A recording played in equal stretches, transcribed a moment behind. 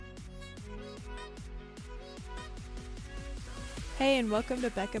Hey, and welcome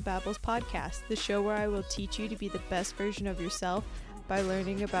to Becca Babbles Podcast, the show where I will teach you to be the best version of yourself by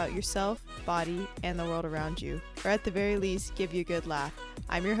learning about yourself, body, and the world around you, or at the very least, give you a good laugh.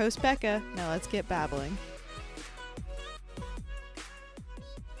 I'm your host, Becca. Now let's get babbling.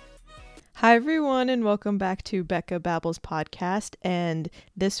 Hi, everyone, and welcome back to Becca Babbles Podcast. And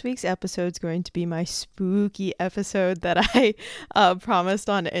this week's episode is going to be my spooky episode that I promised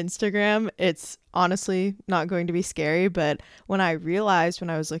on Instagram. It's honestly not going to be scary, but when I realized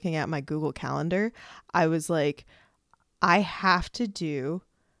when I was looking at my Google Calendar, I was like, I have to do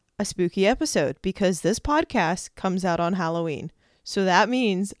a spooky episode because this podcast comes out on Halloween. So that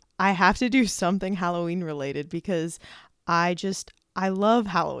means I have to do something Halloween related because I love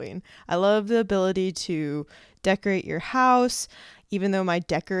Halloween. I love the ability to decorate your house, even though my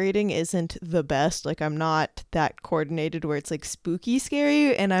decorating isn't the best. Like, I'm not that coordinated where it's like spooky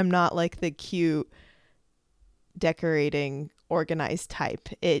scary, and I'm not like the cute decorating organized type.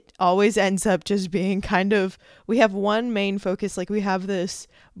 It always ends up just being kind of, we have one main focus. Like, we have this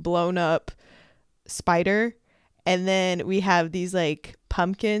blown up spider, and then we have these like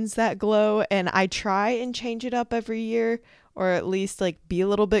pumpkins that glow, and I try and change it up every year, or at least like be a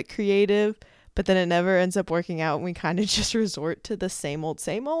little bit creative, but then it never ends up working out and we kind of just resort to the same old.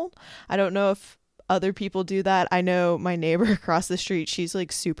 I don't know if other people do that. I know my neighbor across the street, she's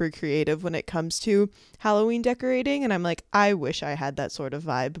like super creative when it comes to Halloween decorating, and I'm like, I wish I had that sort of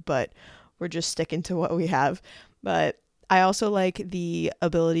vibe, but we're just sticking to what we have. But I also like the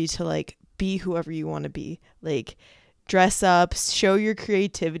ability to like be whoever you want to be, like dress up, show your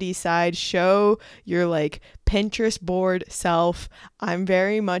creativity side, show your like Pinterest board self. I'm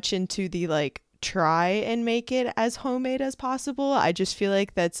very much into the like try and make it as homemade as possible. I just feel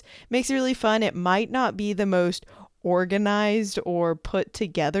like that's makes it really fun. It might not be the most organized or put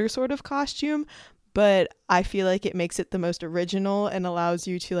together sort of costume, but I feel like it makes it the most original and allows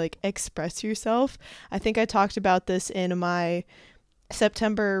you to like express yourself. I think I talked about this in my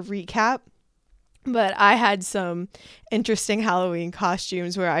September recap, but I had some interesting Halloween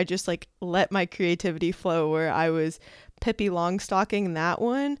costumes where I just like let my creativity flow, where I was Pippi Longstocking in that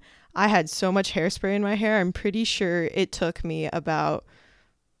one. I had so much hairspray in my hair. I'm pretty sure it took me about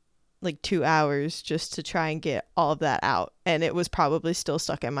like 2 hours just to try and get all of that out. And it was probably still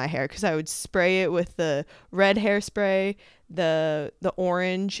stuck in my hair because I would spray it with the red hairspray, the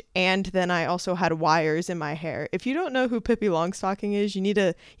orange, and then I also had wires in my hair. If you don't know who Pippi Longstocking is, you need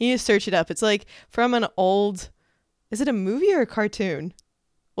to search it up. It's like from an old, is it a movie or a cartoon?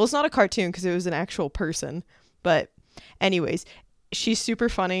 Well, it's not a cartoon because it was an actual person. But anyways, she's super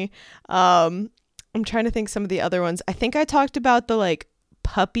funny. I'm trying to think some of the other ones. I think I talked about the like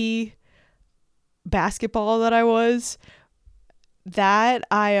puppy basketball that I was. That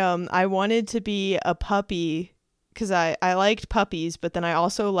I wanted to be a puppy because I liked puppies, but then I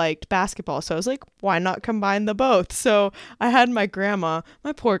also liked basketball. So I was like, why not combine the both? So I had my grandma,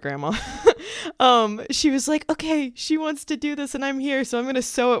 my poor grandma, she was like, okay, she wants to do this and I'm here, so I'm going to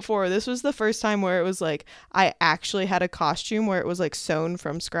sew it for her. This was the first time where it was like, I actually had a costume where it was like sewn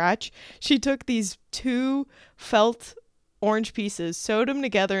from scratch. She took these two felt orange pieces, sewed them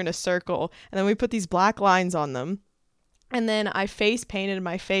together in a circle, and then we put these black lines on them. And then I face painted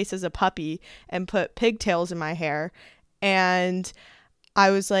my face as a puppy and put pigtails in my hair. And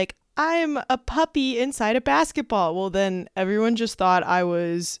I was like, I'm a puppy inside a basketball. Well, then everyone just thought I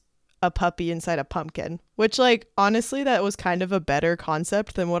was a puppy inside a pumpkin, which like, honestly, that was kind of a better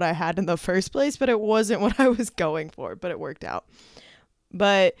concept than what I had in the first place, but it wasn't what I was going for, but it worked out.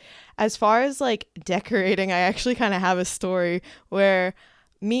 But as far as like decorating, I actually kind of have a story where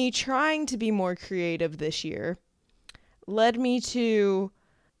me trying to be more creative this year led me to,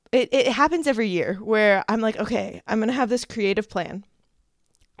 it happens every year where I'm like, okay, I'm going to have this creative plan.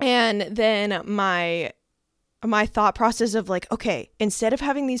 And then my thought process of like, okay, instead of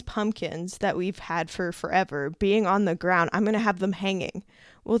having these pumpkins that we've had for forever being on the ground, I'm going to have them hanging.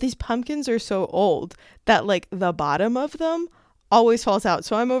 Well, these pumpkins are so old that like the bottom of them always falls out.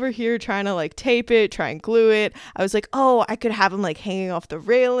 So I'm over here trying to like tape it, try and glue it. I was like, oh, I could have them like hanging off the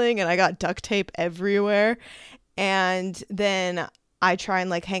railing, and I got duct tape everywhere. And then I try and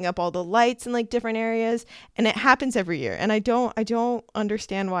like hang up all the lights in like different areas, and it happens every year. And I don't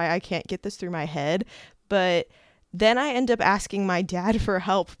understand why I can't get this through my head. But then I end up asking my dad for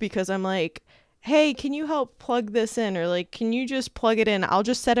help because I'm like, hey, can you help plug this in? Or like, can you just plug it in? I'll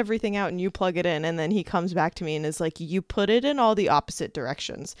just set everything out and you plug it in. And then he comes back to me and is like, you put it in all the opposite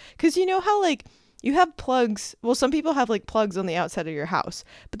directions. Because you know how like you have plugs. Well, some people have like plugs on the outside of your house,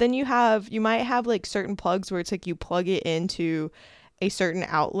 but then you might have like certain plugs where it's like you plug it into a certain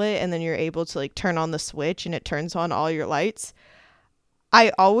outlet and then you're able to like turn on the switch and it turns on all your lights.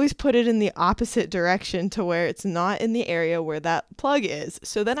 I always put it in the opposite direction to where it's not in the area where that plug is.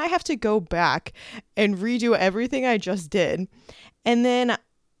 So then I have to go back and redo everything I just did. And then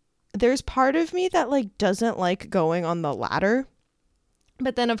there's part of me that like doesn't like going on the ladder.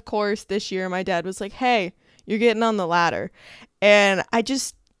 But then of course this year my dad was like, "Hey, you're getting on the ladder." And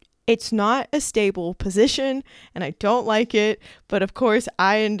it's not a stable position and I don't like it. But of course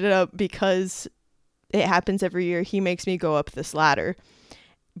I ended up, because it happens every year, he makes me go up this ladder.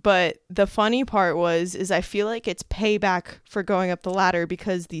 But the funny part is I feel like it's payback for going up the ladder,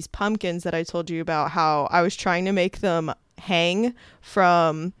 because these pumpkins that I told you about, how I was trying to make them hang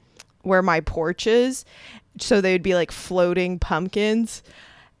from where my porch is, so they would be like floating pumpkins.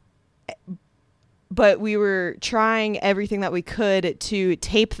 But we were trying everything that we could to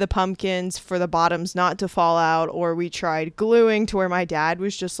tape the pumpkins for the bottoms not to fall out, or we tried gluing, to where my dad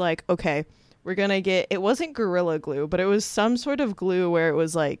was just like, "Okay, we're going to get," it wasn't Gorilla Glue, but it was some sort of glue where it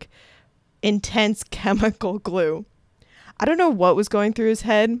was like intense chemical glue. I don't know what was going through his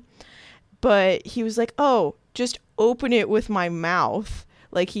head, but he was like, "Oh, just open it with my mouth."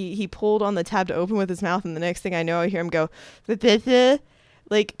 Like he pulled on the tab to open with his mouth, and the next thing I know, I hear him go,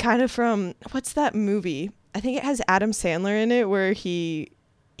 like kind of from, what's that movie? I think it has Adam Sandler in it, where he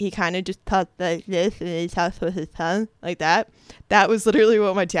kind of just talked like this and he talks with his tongue like that. That was literally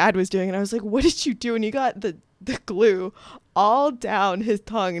what my dad was doing. And I was like, "What did you do?" And he got the glue all down his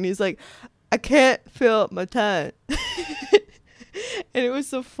tongue. And he's like, "I can't feel my tongue." And it was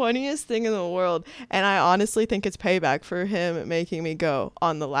the funniest thing in the world. And I honestly think it's payback for him making me go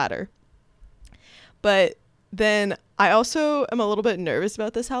on the ladder. But then I also am a little bit nervous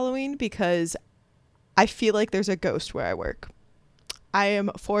about this Halloween, because I feel like there's a ghost where I work. I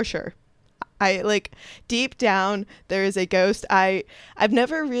am for sure. I like, deep down there is a ghost. I've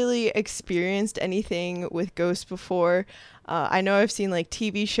never really experienced anything with ghosts before. I know I've seen like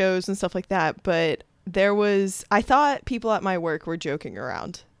TV shows and stuff like that, but I thought people at my work were joking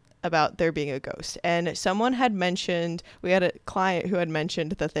around about there being a ghost. And someone had mentioned, we had a client who had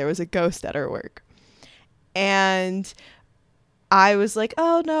mentioned that there was a ghost at our work. And I was like,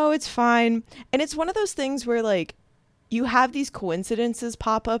 "Oh no, it's fine." And it's one of those things where like, you have these coincidences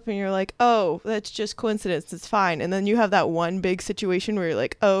pop up and you're like, "Oh, that's just coincidence, it's fine." And then you have that one big situation where you're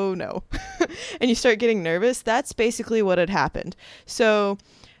like, "Oh no." And you start getting nervous. That's basically what had happened. So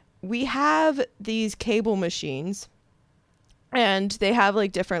we have these cable machines, and they have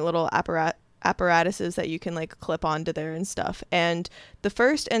like different little apparatuses that you can like clip onto there and stuff. And the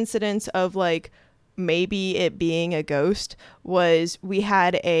first incidence of like maybe it being a ghost was, we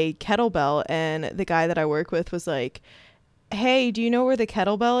had a kettlebell, and the guy that I work with was like, "Hey, do you know where the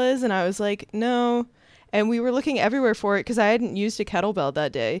kettlebell is?" And I was like, "No." And we were looking everywhere for it, because I hadn't used a kettlebell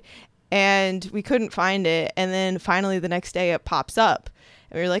that day, and we couldn't find it. And then finally the next day it pops up,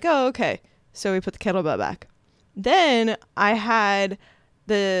 and we were like, "Oh, okay." So we put the kettlebell back. Then I had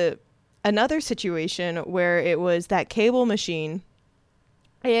another situation where it was that cable machine.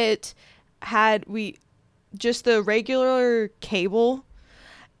 It had just the regular cable,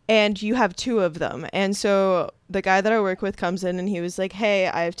 and you have two of them. And so the guy that I work with comes in and he was like, "Hey,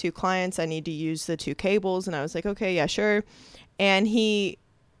 I have two clients, I need to use the two cables." And I was like, "Okay, yeah, sure." And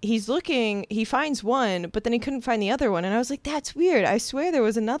he's looking, he finds one, but then he couldn't find the other one. And I was like, "That's weird, I swear there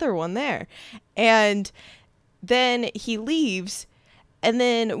was another one there." And then he leaves, and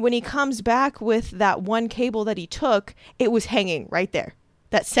then when he comes back with that one cable that he took, it was hanging right there,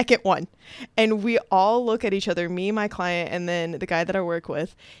 that second one. And we all look at each other, me, my client, and then the guy that I work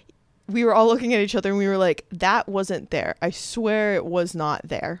with. We were all looking at each other and we were like, "That wasn't there. I swear it was not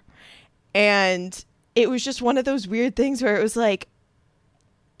there." And it was just one of those weird things where it was like,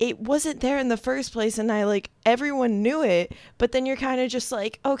 it wasn't there in the first place, and everyone knew it, but then you're kind of just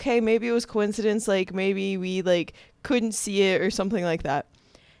like, okay, maybe it was coincidence, like maybe we like couldn't see it or something like that.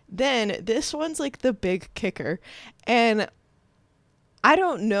 Then this one's like the big kicker, and I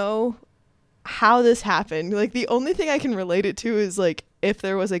don't know how this happened. Like, the only thing I can relate it to is like if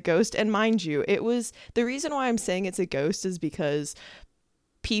there was a ghost. And mind you, it was, the reason why I'm saying it's a ghost is because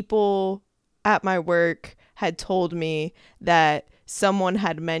people at my work had told me that someone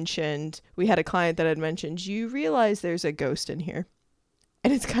had mentioned, we had a client that had mentioned, "You realize there's a ghost in here?"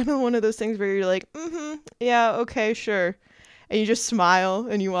 And it's kind of one of those things where you're like, "Yeah, okay, sure." And you just smile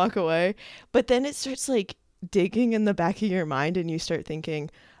and you walk away. But then it starts like digging in the back of your mind, and you start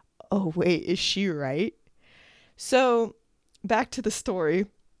thinking, "Oh wait, is she right?" So back to the story.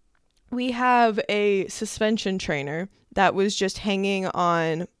 We have a suspension trainer that was just hanging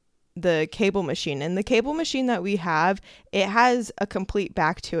on the cable machine, and the cable machine that we have, it has a complete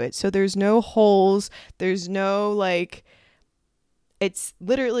back to it. So there's no holes. There's no like, it's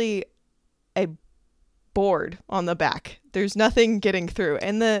literally a board on the back. There's nothing getting through.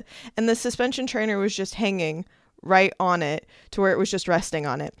 And the suspension trainer was just hanging right on it to where it was just resting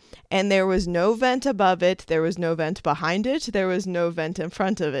on it. And there was no vent above it. There was no vent behind it. There was no vent in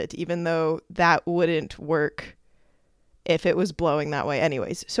front of it, even though that wouldn't work if it was blowing that way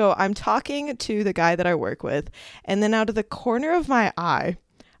anyways. So I'm talking to the guy that I work with, and then out of the corner of my eye,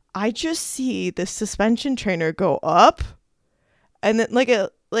 I just see the suspension trainer go up, and then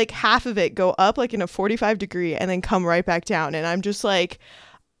like half of it go up like in a 45 degree and then come right back down. And I'm just like,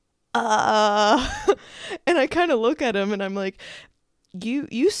 and I kind of look at him and I'm like,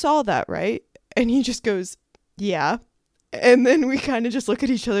 you saw that, right? And he just goes, yeah. And then we kind of just look at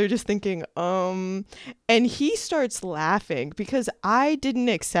each other just thinking, and he starts laughing because I didn't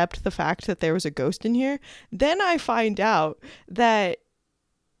accept the fact that there was a ghost in here. Then I find out that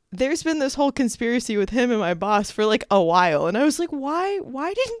there's been this whole conspiracy with him and my boss for like a while. And I was like, why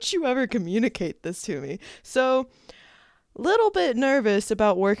didn't you ever communicate this to me? So little bit nervous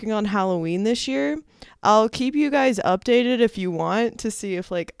about working on Halloween this year. I'll keep you guys updated if you want to see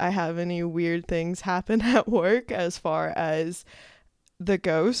if like I have any weird things happen at work as far as the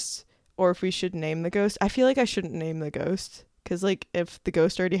ghost, or if we should name the ghost. I feel like I shouldn't name the ghost because like if the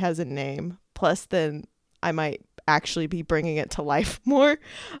ghost already has a name, plus then I might actually be bringing it to life more.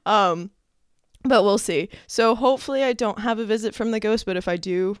 But we'll see. So hopefully I don't have a visit from the ghost, but if I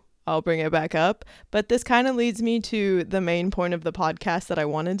do, I'll bring it back up. But this kind of leads me to the main point of the podcast that I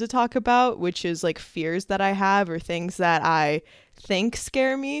wanted to talk about, which is like fears that I have or things that I think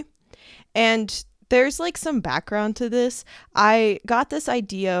scare me. And there's like some background to this. I got this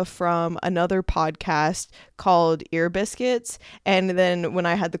idea from another podcast called Ear Biscuits. And then when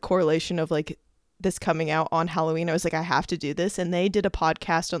I had the correlation of like this coming out on Halloween, I was like, I have to do this. And they did a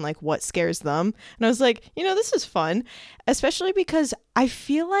podcast on like what scares them. And I was like, this is fun, especially because I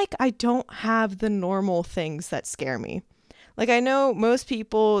feel like I don't have the normal things that scare me. Like I know most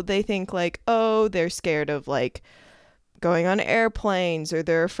people, they think like, oh, they're scared of like going on airplanes or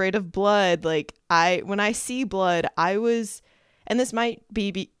they're afraid of blood. Like when I see blood, and this might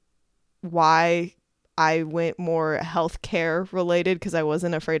be why I went more healthcare related because I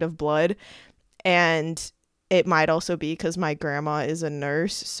wasn't afraid of blood. And it might also be because my grandma is a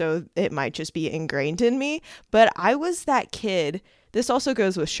nurse, so it might just be ingrained in me. But I was that kid. This also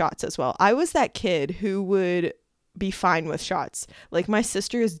goes with shots as well. I was that kid who would be fine with shots. Like my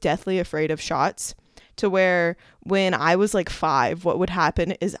sister is deathly afraid of shots, to where when I was like 5, what would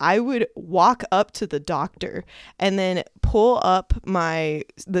happen is I would walk up to the doctor and then pull up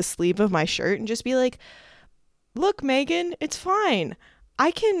the sleeve of my shirt and just be like, look, Megan, it's fine.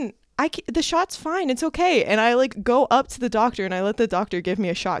 The shot's fine. It's okay. And I like go up to the doctor and I let the doctor give me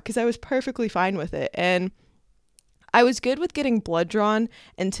a shot because I was perfectly fine with it. And I was good with getting blood drawn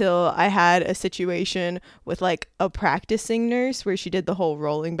until I had a situation with like a practicing nurse where she did the whole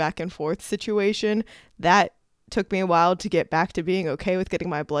rolling back and forth situation. That took me a while to get back to being okay with getting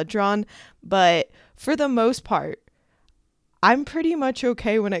my blood drawn. But for the most part, I'm pretty much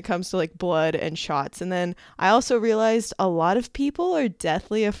okay when it comes to like blood and shots. And then I also realized a lot of people are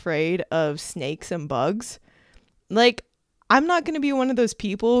deathly afraid of snakes and bugs. Like, I'm not going to be one of those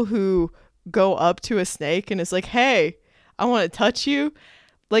people who go up to a snake and is like, hey, I want to touch you.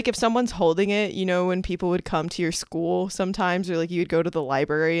 Like if someone's holding it, when people would come to your school sometimes, or like you'd go to the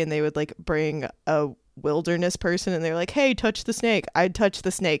library and they would like bring a wilderness person and they're like, hey, touch the snake. I'd touch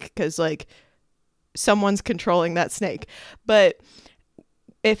the snake because like someone's controlling that snake. But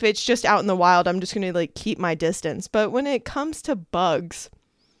if it's just out in the wild, I'm just going to like keep my distance. But when it comes to bugs,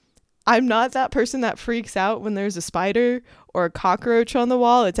 I'm not that person that freaks out when there's a spider or a cockroach on the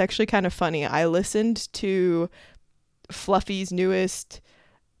wall. It's actually kind of funny. I listened to Fluffy's newest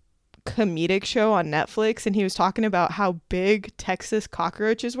comedic show on Netflix, and he was talking about how big Texas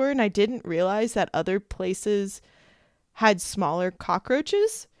cockroaches were, and I didn't realize that other places had smaller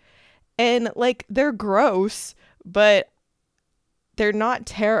cockroaches. And like they're gross, but they're not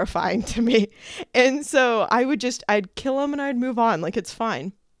terrifying to me. And so I'd kill them and I'd move on. Like it's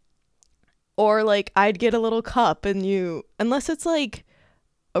fine. Or like I'd get a little cup and unless it's like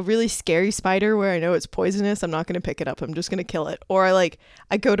a really scary spider where I know it's poisonous, I'm not going to pick it up. I'm just going to kill it. Or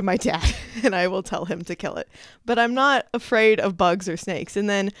I go to my dad and I will tell him to kill it. But I'm not afraid of bugs or snakes. And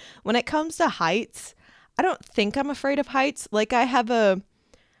then when it comes to heights, I don't think I'm afraid of heights. Like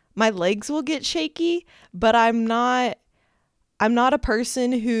my legs will get shaky, but I'm not a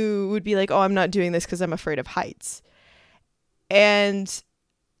person who would be like, oh, I'm not doing this because I'm afraid of heights. And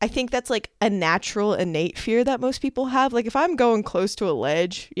I think that's like a natural innate fear that most people have. Like if I'm going close to a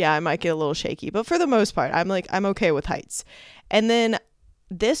ledge, yeah, I might get a little shaky, but for the most part, I'm okay with heights. And then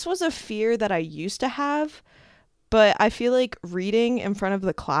this was a fear that I used to have, but I feel like reading in front of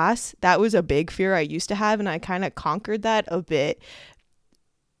the class, that was a big fear I used to have, and I kind of conquered that a bit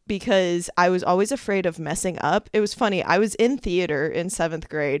because I was always afraid of messing up. It was funny. I was in theater in 7th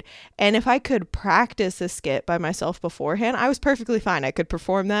grade, and if I could practice a skit by myself beforehand, I was perfectly fine. I could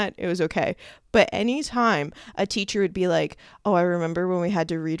perform that. It was okay. But anytime a teacher would be like, oh, I remember when we had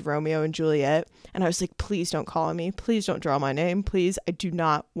to read Romeo and Juliet, and I was like, please don't call on me. Please don't draw my name. Please, I do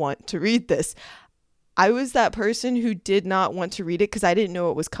not want to read this. I was that person who did not want to read it because I didn't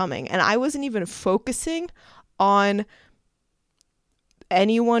know it was coming. And I wasn't even focusing on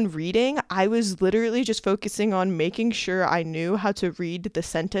anyone reading. I was literally just focusing on making sure I knew how to read the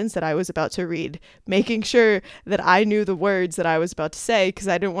sentence that I was about to read, making sure that I knew the words that I was about to say because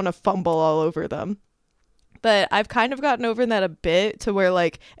I didn't want to fumble all over them. But I've kind of gotten over that a bit to where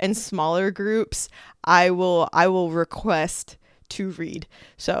like in smaller groups, I will request to read.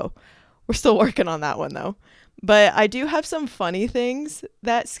 So we're still working on that one though. But I do have some funny things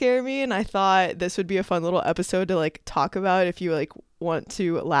that scare me, and I thought this would be a fun little episode to like talk about if you like want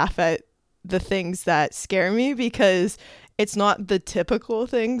to laugh at the things that scare me, because it's not the typical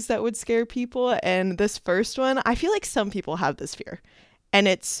things that would scare people. And this first one, I feel like some people have this fear, and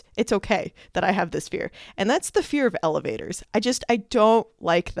it's okay that I have this fear. And that's the fear of elevators. I don't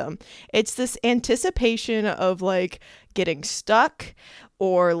like them. It's this anticipation of like getting stuck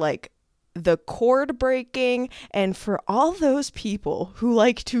or like the cord breaking. And for all those people who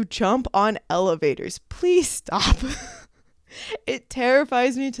like to jump on elevators, please stop. It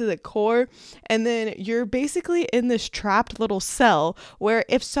terrifies me to the core. And then you're basically in this trapped little cell where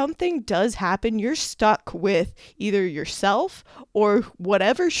if something does happen, you're stuck with either yourself or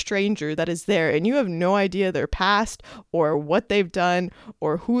whatever stranger that is there, and you have no idea their past or what they've done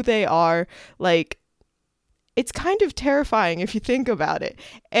or who they are. Like, it's kind of terrifying if you think about it.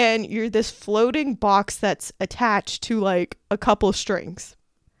 And you're this floating box that's attached to like a couple strings.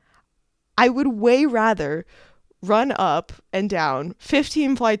 I would way rather run up and down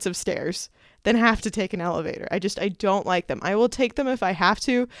 15 flights of stairs than have to take an elevator. I don't like them. I will take them if I have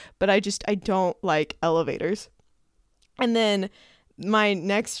to, but I don't like elevators. And then my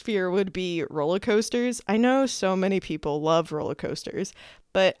next fear would be roller coasters. I know so many people love roller coasters,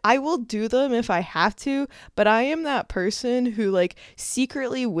 but I will do them if I have to. But I am that person who like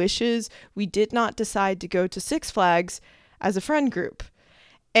secretly wishes we did not decide to go to Six Flags as a friend group.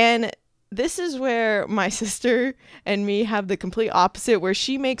 And this is where my sister and me have the complete opposite, where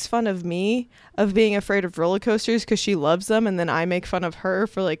she makes fun of me of being afraid of roller coasters because she loves them, and then I make fun of her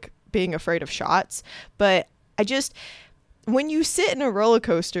for like being afraid of shots. But when you sit in a roller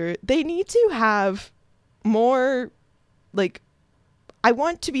coaster, they need to have more like, I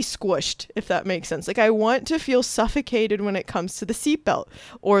want to be squished, if that makes sense. Like, I want to feel suffocated when it comes to the seatbelt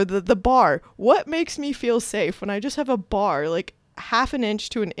or the bar. What makes me feel safe when I just have a bar like half an inch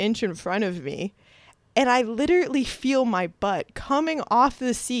to an inch in front of me, and I literally feel my butt coming off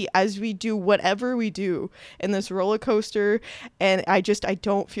the seat as we do whatever we do in this roller coaster, and I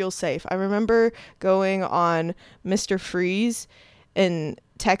don't feel safe. I remember going on Mr. Freeze in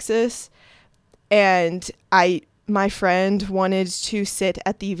Texas, and my friend wanted to sit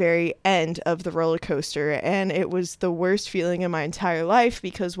at the very end of the roller coaster, and it was the worst feeling in my entire life,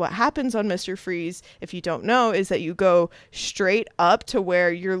 because what happens on Mr. Freeze, if you don't know, is that you go straight up to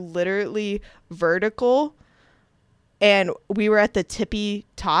where you're literally vertical, and we were at the tippy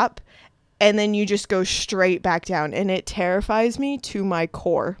top, and then you just go straight back down, and it terrifies me to my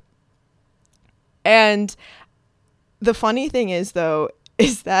core. And the funny thing is, though,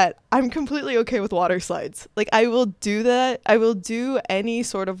 is that I'm completely okay with water slides. Like, I will do that. I will do any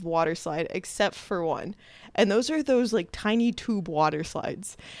sort of water slide except for one. And those are those like tiny tube water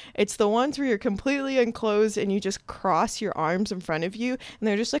slides. It's the ones where you're completely enclosed and you just cross your arms in front of you and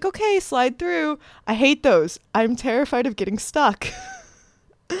they're just like, okay, slide through. I hate those. I'm terrified of getting stuck.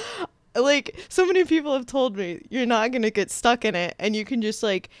 Like, so many people have told me you're not going to get stuck in it. And you can just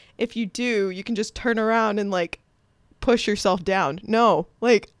like, if you do, you can just turn around and like push yourself down. No,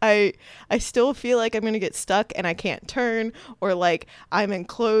 like I still feel like I'm gonna get stuck and I can't turn, or like I'm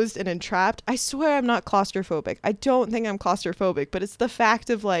enclosed and entrapped. I swear I'm not claustrophobic. I don't think I'm claustrophobic, but it's the fact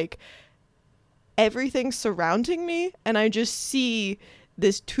of like everything surrounding me and I just see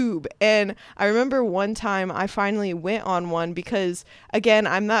this tube. And I remember one time I finally went on one because, again,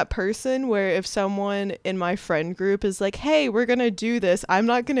 I'm that person where if someone in my friend group is like, hey, we're gonna do this, I'm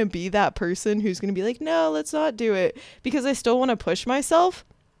not gonna be that person who's gonna be like, no, let's not do it, because I still want to push myself.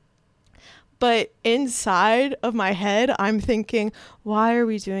 But inside of my head, I'm thinking, why are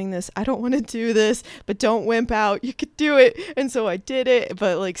we doing this? I don't want to do this, but don't wimp out. You could do it. And so I did it.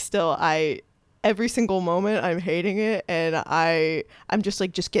 But like, still, every single moment I'm hating it. And I'm just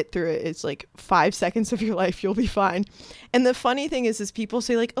like, just get through it. It's like 5 seconds of your life. You'll be fine. And the funny thing is people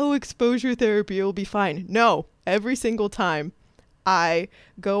say like, oh, exposure therapy, you'll be fine. No, every single time I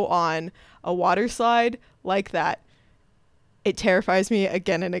go on a water slide like that, it terrifies me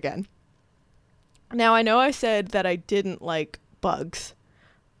again and again. Now, I know I said that I didn't like bugs,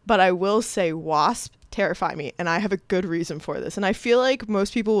 but I will say wasps terrify me, and I have a good reason for this. And I feel like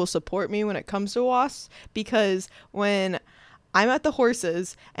most people will support me when it comes to wasps, because when I'm at the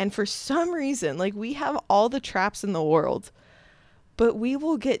horses, and for some reason, like, we have all the traps in the world, but we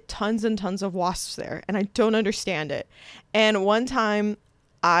will get tons and tons of wasps there, and I don't understand it. And one time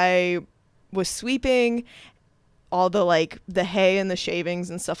I was sweeping all the like the hay and the shavings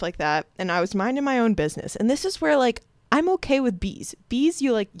and stuff like that, and I was minding my own business. And this is where like I'm okay with bees. Bees,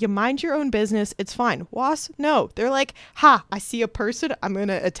 you mind your own business, it's fine. Wasps, no, they're like, ha, I see a person, I'm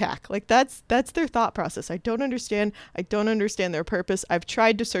gonna attack. Like that's their thought process. I don't understand their purpose. I've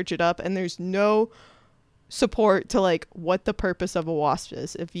tried to search it up, and there's no support to like what the purpose of a wasp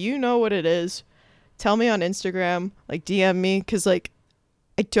is. If you know what it is, tell me on Instagram, like DM me, because like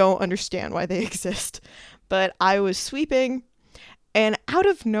I don't understand why they exist. But I was sweeping, and out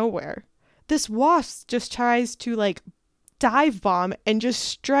of nowhere, this wasp just tries to like dive bomb and just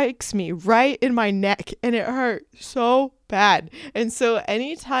strikes me right in my neck, and it hurt so bad. And so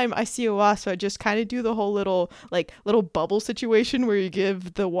anytime I see a wasp, I just kind of do the whole little bubble situation where you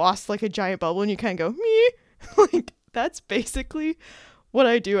give the wasp like a giant bubble and you kind of go, me. Like, that's basically what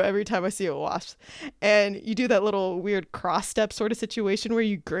I do every time I see a wasp. And you do that little weird cross step sort of situation where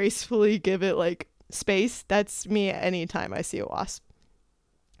you gracefully give it like space. That's me anytime I see a wasp.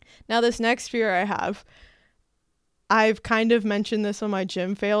 Now, this next fear I have, I've kind of mentioned this on my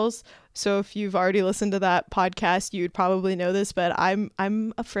gym fails, so if you've already listened to that podcast, you'd probably know this, but I'm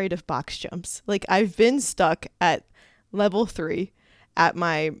afraid of box jumps. Like, I've been stuck at level 3 at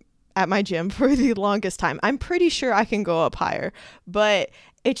my gym for the longest time. I'm pretty sure I can go up higher, but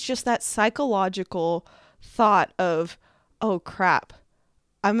it's just that psychological thought of, oh crap,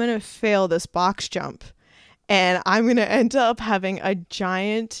 I'm going to fail this box jump, and I'm going to end up having a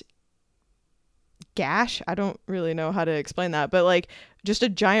giant gash. I don't really know how to explain that, but like just a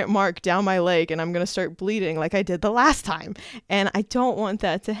giant mark down my leg, and I'm going to start bleeding like I did the last time. And I don't want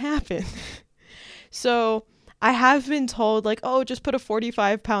that to happen. So I have been told like, oh, just put a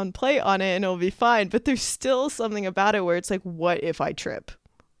 45-pound plate on it and it'll be fine. But there's still something about it where it's like, what if I trip?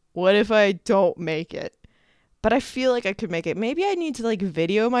 What if I don't make it? But I feel like I could make it. Maybe I need to like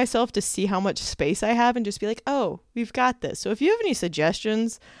video myself to see how much space I have and just be like, oh, we've got this. So if you have any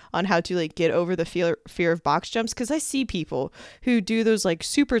suggestions on how to like get over the fear of box jumps, because I see people who do those like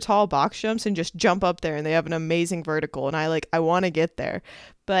super tall box jumps and just jump up there and they have an amazing vertical, and I want to get there,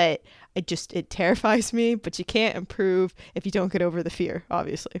 but it terrifies me. But you can't improve if you don't get over the fear,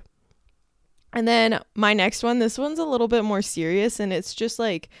 obviously. And then my next one, this one's a little bit more serious, and it's just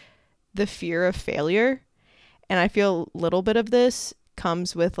like the fear of failure. And I feel a little bit of this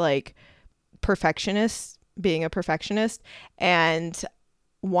comes with like being a perfectionist and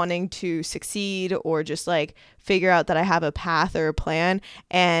wanting to succeed, or just like figure out that I have a path or a plan.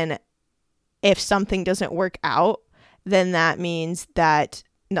 And if something doesn't work out, then that means that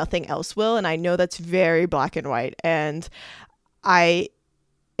nothing else will. And I know that's very black and white. And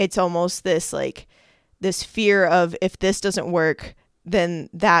it's almost this fear of, if this doesn't work, then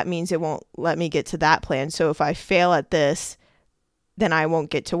that means it won't let me get to that plan. So if I fail at this, then I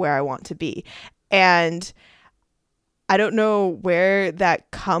won't get to where I want to be. And I don't know where that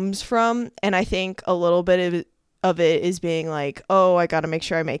comes from. And I think a little bit of it is being like, oh, I got to make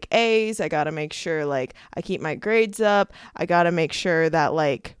sure I make A's. I got to make sure like I keep my grades up. I got to make sure that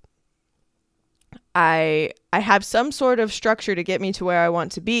like I have some sort of structure to get me to where I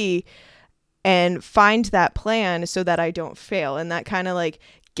want to be, and find that plan so that I don't fail. And that kind of like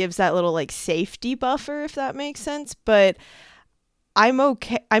gives that little like safety buffer, if that makes sense. But I'm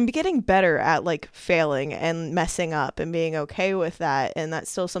okay. I'm getting better at like failing and messing up and being okay with that. And that's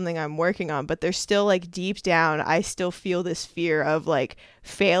still something I'm working on. But there's still like deep down, I still feel this fear of like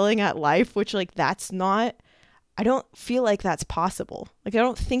failing at life, which like I don't feel like that's possible. Like, I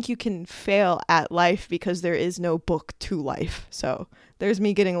don't think you can fail at life because there is no book to life. So there's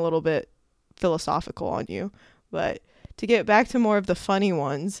me getting a little bit philosophical on you. But to get back to more of the funny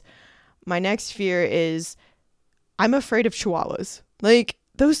ones, my next fear is I'm afraid of chihuahuas. Like,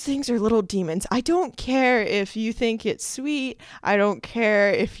 those things are little demons. I don't care if you think it's sweet. I don't care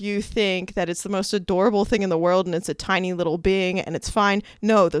if you think that it's the most adorable thing in the world and it's a tiny little being and it's fine.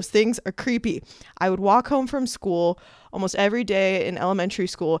 No, those things are creepy. I would walk home from school almost every day in elementary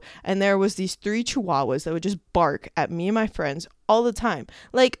school, and there was these 3 chihuahuas that would just bark at me and my friends all the time.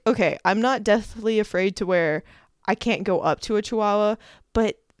 Like, okay, I'm not deathly afraid to where I can't go up to a chihuahua,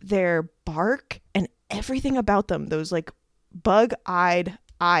 but their bark and everything about them, those like bug-eyed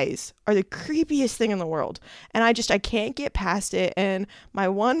eyes, are the creepiest thing in the world. And I can't get past it. And my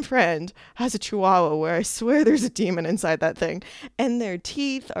one friend has a chihuahua where I swear there's a demon inside that thing, and their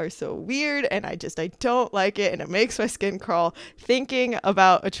teeth are so weird, and I don't like it, and it makes my skin crawl thinking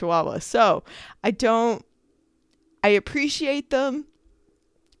about a chihuahua. So I appreciate them.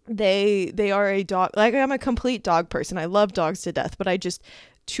 They are a dog. Like, I'm a complete dog person. I love dogs to death, but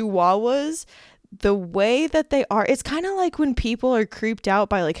chihuahuas, the way that they are, it's kind of like when people are creeped out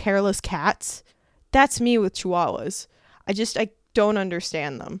by like hairless cats. That's me with chihuahuas. I don't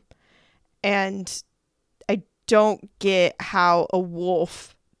understand them. And I don't get how a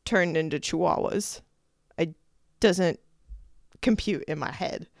wolf turned into chihuahuas. It doesn't compute in my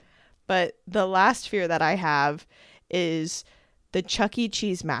head. But the last fear that I have is the Chuck E.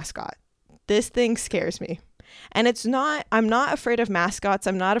 Cheese mascot. This thing scares me. And I'm not afraid of mascots.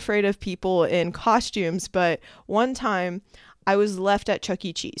 I'm not afraid of people in costumes. But one time I was left at Chuck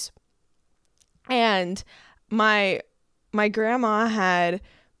E. Cheese, and my grandma had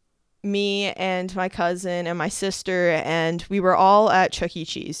me and my cousin and my sister, and we were all at Chuck E.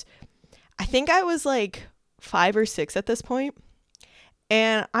 Cheese. I think I was like 5 or 6 at this point.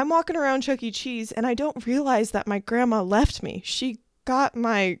 And I'm walking around Chuck E. Cheese, and I don't realize that my grandma left me. She got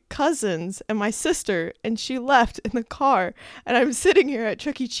my cousins and my sister, and she left in the car. And I'm sitting here at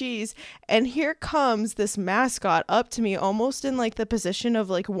Chuck E. Cheese, and here comes this mascot up to me, almost in like the position of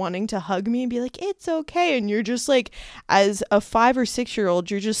like wanting to hug me and be like, it's okay. And you're just like, as a 5 or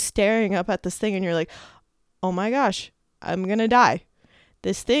 6-year-old, you're just staring up at this thing, and you're like, oh my gosh, I'm gonna die.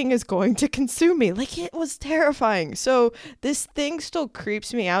 This thing is going to consume me. Like, it was terrifying. So this thing still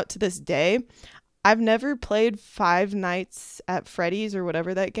creeps me out to this day. I've never played Five Nights at Freddy's or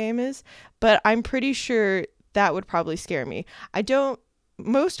whatever that game is, but I'm pretty sure that would probably scare me.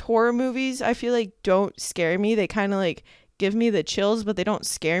 Most horror movies, I feel like, don't scare me. They kind of like give me the chills, but they don't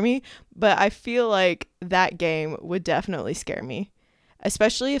scare me. But I feel like that game would definitely scare me,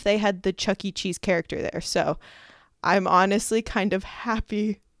 especially if they had the Chuck E. Cheese character there. So I'm honestly kind of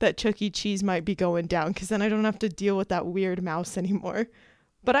happy that Chuck E. Cheese might be going down, because then I don't have to deal with that weird mouse anymore.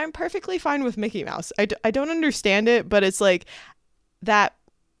 But I'm perfectly fine with Mickey Mouse. I don't understand it, but it's like that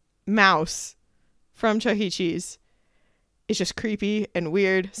mouse from Chuck E. Cheese is just creepy and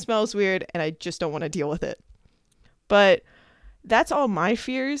weird, smells weird, and I just don't want to deal with it. But that's all my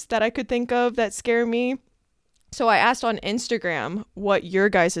fears that I could think of that scare me. So I asked on Instagram what your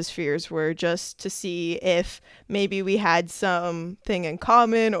guys' fears were, just to see if maybe we had something in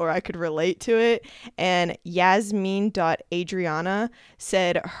common or I could relate to it. And Yasmin.Adriana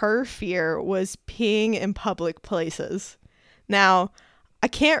said her fear was peeing in public places. Now, I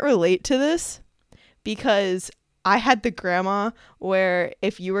can't relate to this because I had the grandma where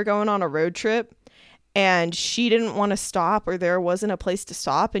if you were going on a road trip and she didn't want to stop, or there wasn't a place to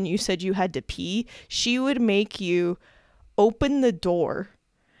stop and you said you had to pee, she would make you open the door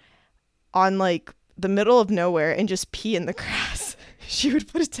on like the middle of nowhere and just pee in the grass. She would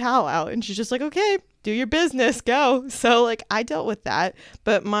put a towel out and she's just like, okay, do your business, go. So like I dealt with that.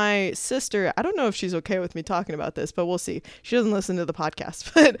 But my sister, I don't know if she's okay with me talking about this, but we'll see. She doesn't listen to the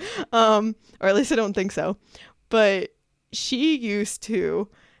podcast, but or at least I don't think so. But she used to,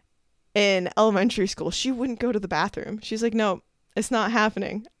 in elementary school, she wouldn't go to the bathroom. She's like, no, it's not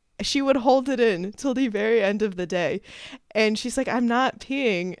happening. She would hold it in till the very end of the day. And she's like, I'm not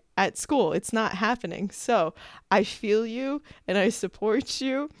peeing at school. It's not happening. So I feel you and I support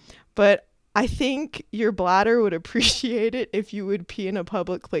you, but I think your bladder would appreciate it if you would pee in a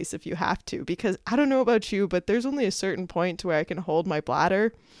public place if you have to, because I don't know about you, but there's only a certain point to where I can hold my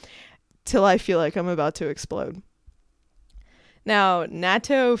bladder till I feel like I'm about to explode. Now,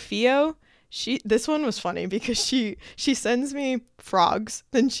 Nato Fio, this one was funny because she sends me frogs,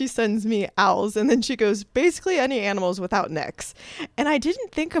 then she sends me owls, and then she goes, basically any animals without necks. And I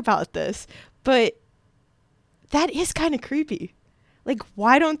didn't think about this, but that is kind of creepy. Like,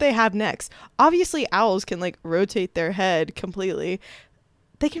 why don't they have necks? Obviously, owls can like rotate their head completely.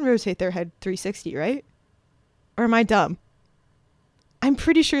 They can rotate their head 360, right? Or am I dumb? I'm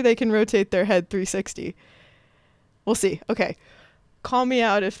pretty sure they can rotate their head 360. We'll see. Okay. Call me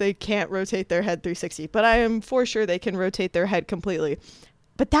out if they can't rotate their head 360, but I am for sure they can rotate their head completely.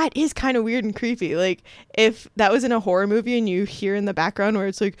 But that is kind of weird and creepy. Like if that was in a horror movie and you hear in the background where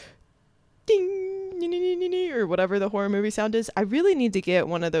it's like ding or whatever the horror movie sound is, I really need to get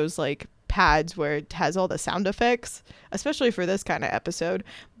one of those like pads where it has all the sound effects, especially for this kind of episode.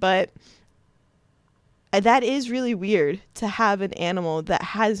 But that is really weird to have an animal that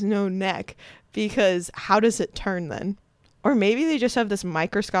has no neck, because how does it turn then? Or maybe they just have this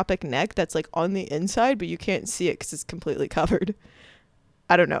microscopic neck that's like on the inside, but you can't see it because it's completely covered.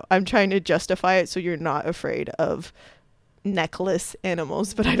 I don't know. I'm trying to justify it so you're not afraid of neckless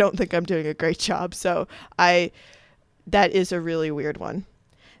animals, but I don't think I'm doing a great job. So that is a really weird one.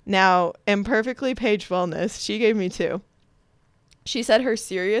 Now, Imperfectly Paige Wellness, she gave me 2. She said her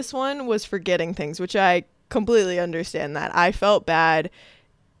serious one was forgetting things, which I completely understand that. I felt bad.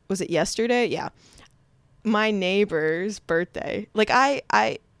 Was it yesterday? Yeah. My neighbor's birthday. Like I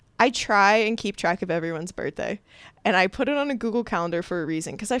try and keep track of everyone's birthday, and I put it on a Google Calendar for a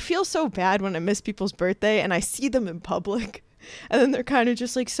reason, because I feel so bad when I miss people's birthday and I see them in public and then they're kind of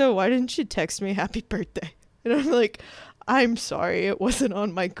just like, so why didn't you text me happy birthday? And I'm like, I'm sorry, it wasn't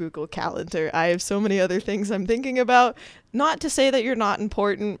on my Google Calendar. I have so many other things I'm thinking about. Not to say that you're not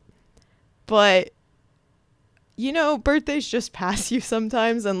important, but you know, birthdays just pass you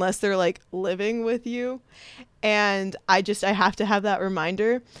sometimes unless they're like living with you. And I have to have that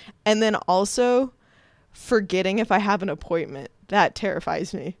reminder. And then also forgetting if I have an appointment. That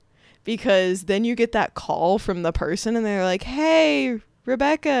terrifies me, because then you get that call from the person and they're like, hey,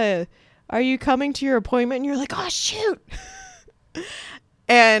 Rebecca, are you coming to your appointment? And you're like, oh, shoot.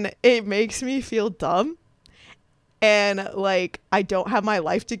 And it makes me feel dumb. And like, I don't have my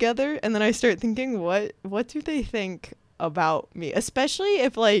life together. And then I start thinking, what do they think about me? Especially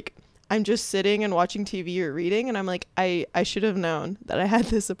if like I'm just sitting and watching TV or reading and I'm like, I should have known that I had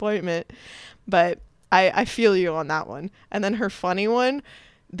this appointment. But I feel you on that one. And then her funny one,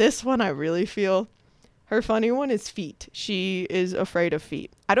 this one I really feel. Her funny one is feet. She is afraid of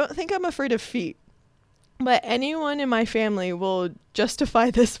feet. I don't think I'm afraid of feet, but anyone in my family will justify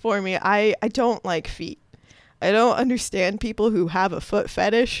this for me. I don't like feet. I don't understand people who have a foot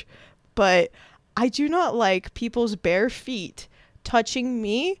fetish, but I do not like people's bare feet touching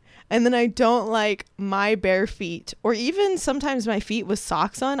me. And then I don't like my bare feet, or even sometimes my feet with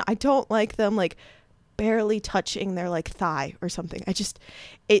socks on. I don't like them like barely touching their like thigh or something.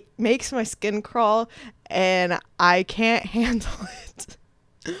 It makes my skin crawl and I can't handle it.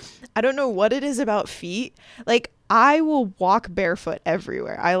 I don't know what it is about feet. Like, I will walk barefoot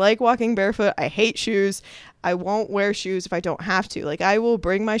everywhere. I like walking barefoot. I hate shoes. I won't wear shoes if I don't have to. Like, I will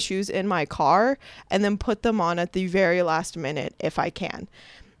bring my shoes in my car and then put them on at the very last minute if I can.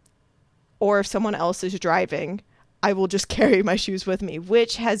 Or if someone else is driving, I will just carry my shoes with me,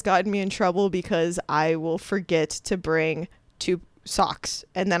 which has gotten me in trouble because I will forget to bring 2 socks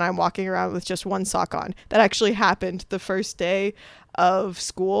and then I'm walking around with just 1 sock on. That actually happened the first day of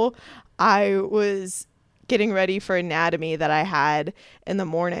school. I was getting ready for anatomy that I had in the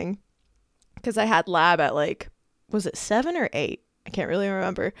morning because I had lab at like, was it 7 or 8? I can't really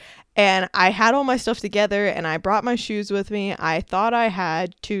remember. And I had all my stuff together and I brought my shoes with me. I thought I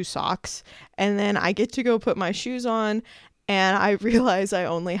had 2 socks, and then I get to go put my shoes on and I realize I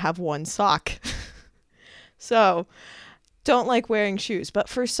only have 1 sock. So don't like wearing shoes, but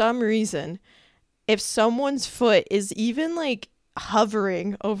for some reason, if someone's foot is even like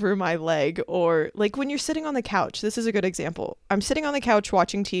hovering over my leg, or like when you're sitting on the couch, this is a good example. I'm sitting on the couch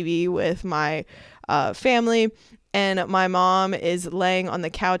watching TV with my family, and my mom is laying on the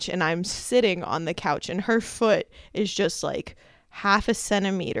couch and I'm sitting on the couch and her foot is just like half a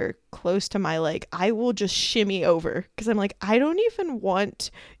centimeter close to my leg. I will just shimmy over because I'm like, I don't even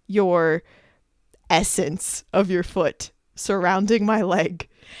want your essence of your foot surrounding my leg.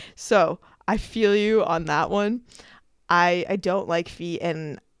 So I feel you on that one. I don't like feet,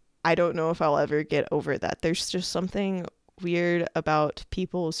 and I don't know if I'll ever get over that. There's just something weird about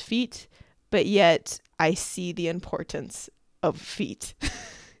people's feet, but yet I see the importance of feet.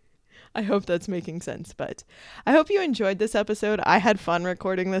 I hope that's making sense, but I hope you enjoyed this episode. I had fun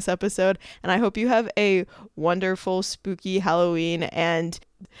recording this episode, and I hope you have a wonderful, spooky Halloween, and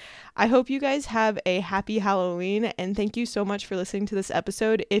I hope you guys have a happy Halloween, and thank you so much for listening to this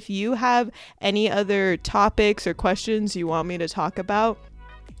episode. If you have any other topics or questions you want me to talk about,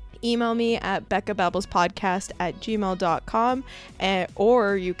 email me at beccababelspodcast@gmail.com,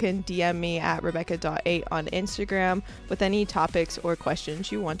 or you can DM me at rebecca.8 on Instagram with any topics or questions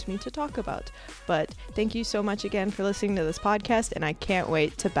you want me to talk about. But thank you so much again for listening to this podcast, and I can't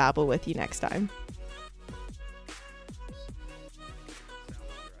wait to babble with you next time.